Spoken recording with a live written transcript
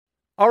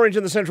Orange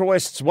in the Central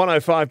West's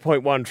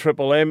 105.1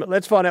 Triple M.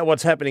 Let's find out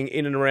what's happening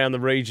in and around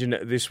the region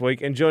this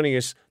week. And joining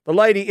us, the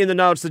lady in the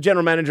know, it's the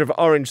General Manager of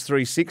Orange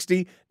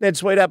 360, Ned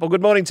Sweetapple.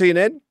 Good morning to you,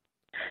 Ned.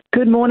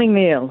 Good morning,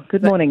 Neil.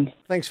 Good morning.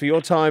 Thanks for your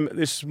time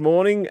this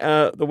morning.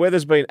 The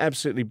weather's been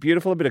absolutely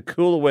beautiful, a bit of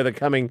cooler weather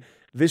coming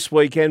this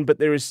weekend, but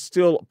there is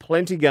still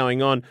plenty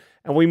going on.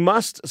 And we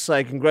must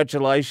say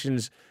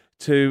congratulations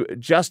to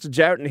Justin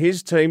Jarrett and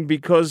his team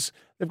because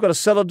they've got a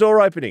cellar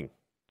door opening.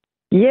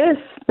 Yes,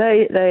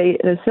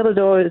 the cellar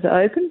door is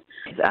open.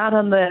 It's out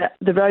on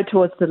the road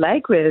towards the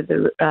lake where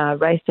the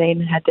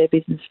Racine had their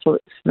business for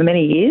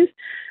many years.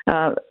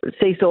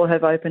 Seesaw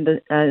have opened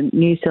a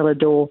new cellar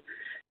door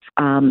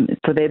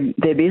for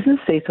their business,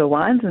 Seesaw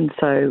Wines, and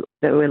so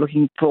we're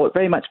looking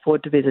very much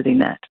forward to visiting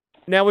that.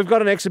 Now, we've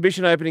got an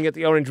exhibition opening at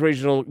the Orange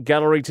Regional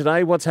Gallery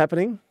today. What's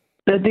happening?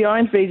 The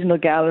Orange Regional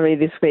Gallery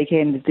this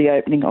weekend is the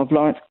opening of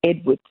Lawrence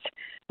Edwards'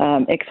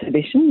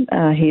 exhibition.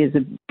 He is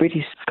a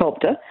British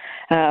sculptor,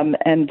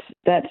 and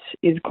that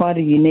is quite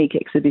a unique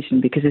exhibition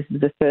because this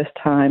is the first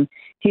time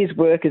his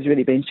work has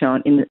really been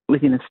shown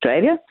within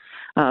Australia.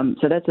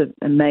 So that's an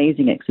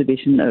amazing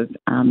exhibition of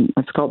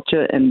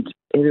sculpture, and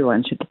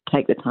everyone should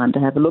take the time to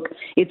have a look.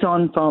 It's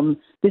on from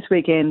this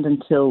weekend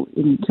until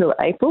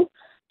April.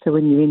 So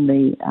when you're in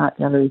the Art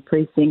Gallery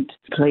precinct,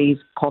 please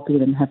pop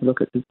in and have a look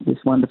at this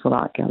wonderful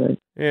art gallery.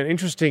 Yeah, an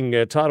interesting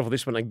title for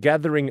this one, A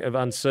Gathering of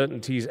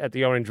Uncertainties at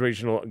the Orange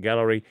Regional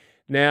Gallery.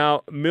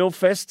 Now,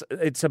 Millfest,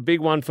 it's a big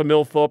one for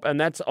Millthorpe,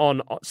 and that's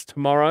on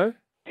tomorrow?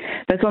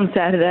 That's on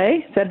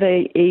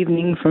Saturday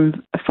evening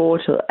from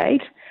 4 till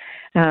 8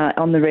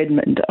 on the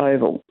Redmond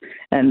Oval.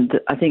 And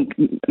I think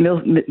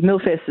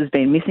Millfest has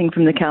been missing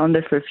from the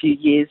calendar for a few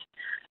years.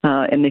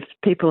 And if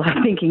people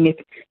are thinking,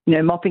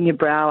 mopping your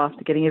brow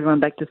after getting everyone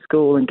back to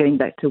school and getting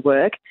back to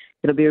work,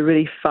 it'll be a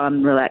really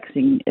fun,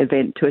 relaxing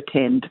event to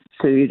attend.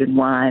 Food and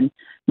wine,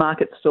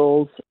 market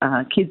stalls,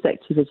 kids'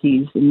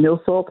 activities in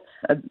Millthorpe.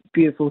 A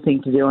beautiful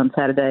thing to do on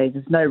Saturday.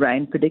 There's no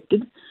rain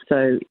predicted,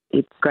 so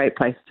it's a great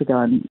place to go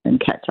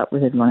and catch up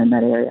with everyone in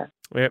that area.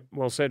 Yep,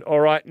 well said. All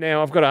right,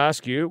 now I've got to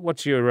ask you,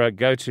 what's your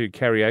go-to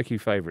karaoke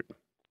favourite?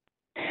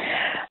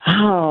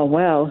 Oh,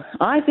 well,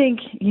 I think,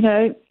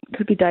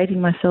 could be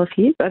dating myself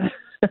here, but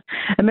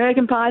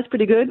American Pie is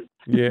pretty good.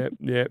 Yeah.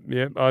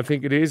 I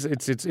think it is.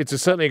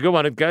 It's certainly a good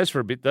one. It goes for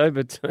a bit, though,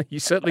 but you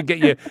certainly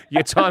get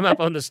your time up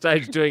on the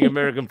stage doing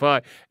American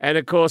Pie. And,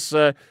 of course,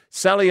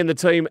 Sally and the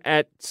team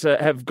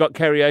have got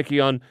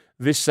karaoke on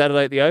this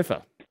Saturday at the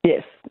OFA.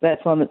 Yes,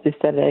 that's on this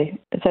Saturday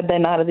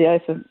night at the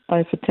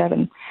OFA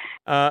Tavern.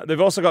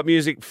 They've also got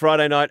music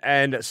Friday night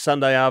and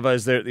Sunday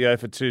arvos there at the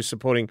OFA too,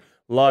 supporting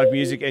live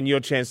music and your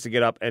chance to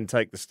get up and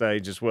take the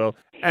stage as well.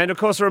 And, of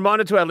course, a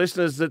reminder to our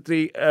listeners that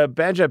the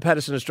Banjo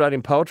Patterson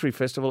Australian Poetry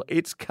Festival,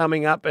 it's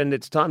coming up and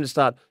it's time to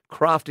start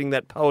crafting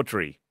that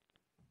poetry.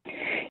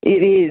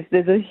 It is.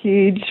 There's a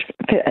huge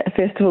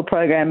festival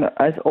program,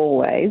 as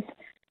always,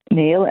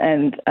 Neil,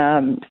 and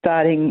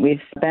starting with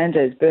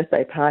Banjo's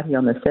birthday party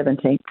on the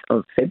 17th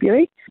of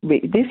February.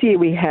 This year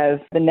we have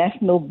the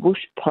National Bush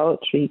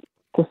Poetry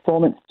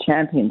Performance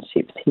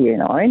Championships here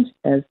in Orange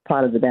as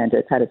part of the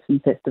Banjo Patterson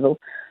Festival,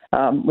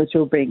 which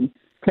will bring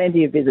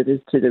plenty of visitors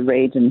to the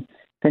region,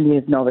 plenty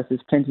of novices,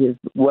 plenty of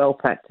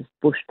well-practiced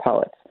bush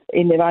poets.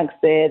 In amongst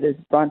there's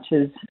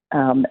brunches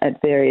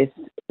at various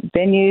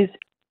venues.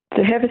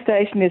 The Heifer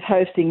Station is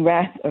hosting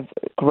Wrath of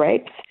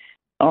Grapes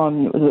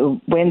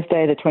on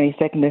Wednesday, the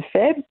 22nd of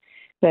Feb.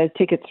 Those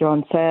tickets are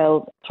on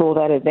sale for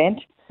that event.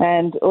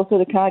 And also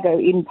the Cargo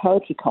In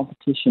Poetry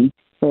Competition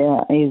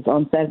is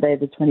on Saturday,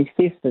 the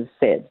 25th of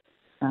Feb.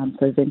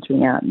 So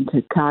venturing out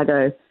into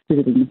Cargo,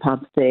 visiting the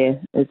pubs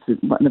there. It's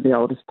one of the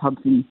oldest pubs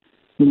in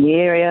the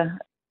area,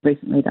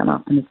 recently done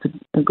up, and it's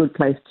a good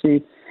place to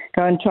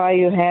go and try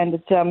your hand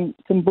at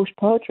some bush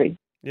poetry.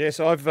 Yes,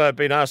 I've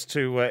been asked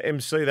to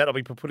MC that. I'll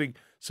be putting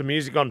some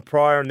music on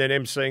prior and then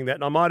MCing that.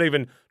 And I might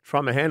even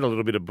try my hand a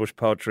little bit of bush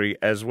poetry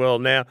as well.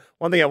 Now,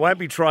 one thing I won't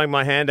be trying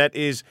my hand at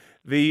is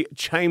the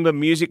Chamber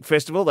Music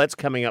Festival. That's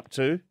coming up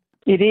too.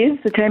 It is,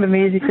 the Chamber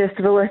Music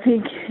Festival. I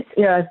think,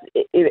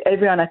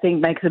 everyone,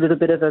 makes a little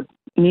bit of a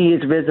New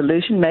Year's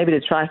resolution, maybe to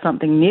try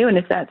something new. And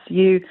if that's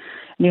you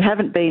and you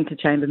haven't been to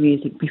Chamber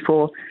Music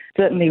before,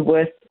 certainly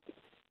worth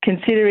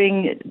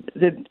considering.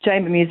 The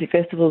Chamber Music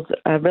Festival's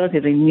a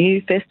relatively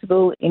new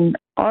festival in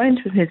Orange.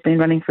 It has been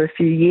running for a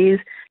few years,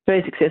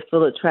 very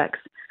successful. It attracts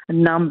a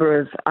number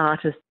of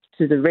artists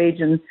to the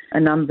region, a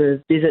number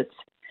of visits,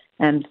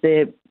 and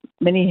there are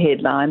many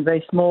headline,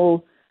 very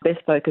small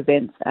bespoke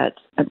events at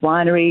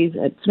wineries,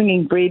 at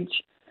Swinging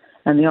Bridge,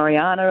 and the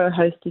Oriana are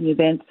hosting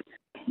events.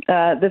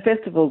 The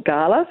festival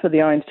gala for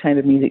the Orange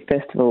Chamber Music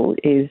Festival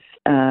is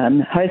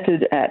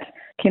hosted at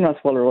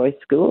Kinross Wallaroy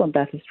School on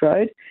Bathurst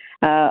Road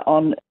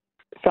on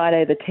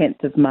Friday the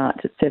 10th of March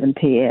at 7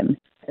 p.m.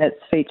 That's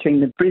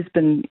featuring the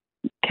Brisbane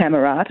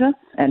Camerata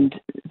and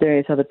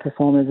various other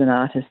performers and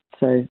artists,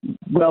 so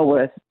well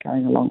worth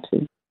going along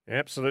to.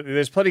 Absolutely.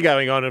 There's plenty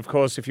going on. Of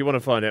course, if you want to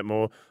find out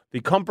more,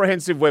 the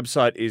comprehensive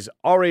website is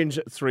Orange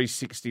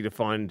 360 to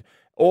find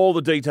all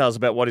the details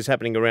about what is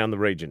happening around the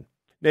region.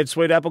 Ned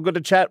Sweetapple, good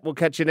to chat. We'll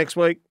catch you next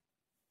week.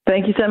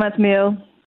 Thank you so much, Neil.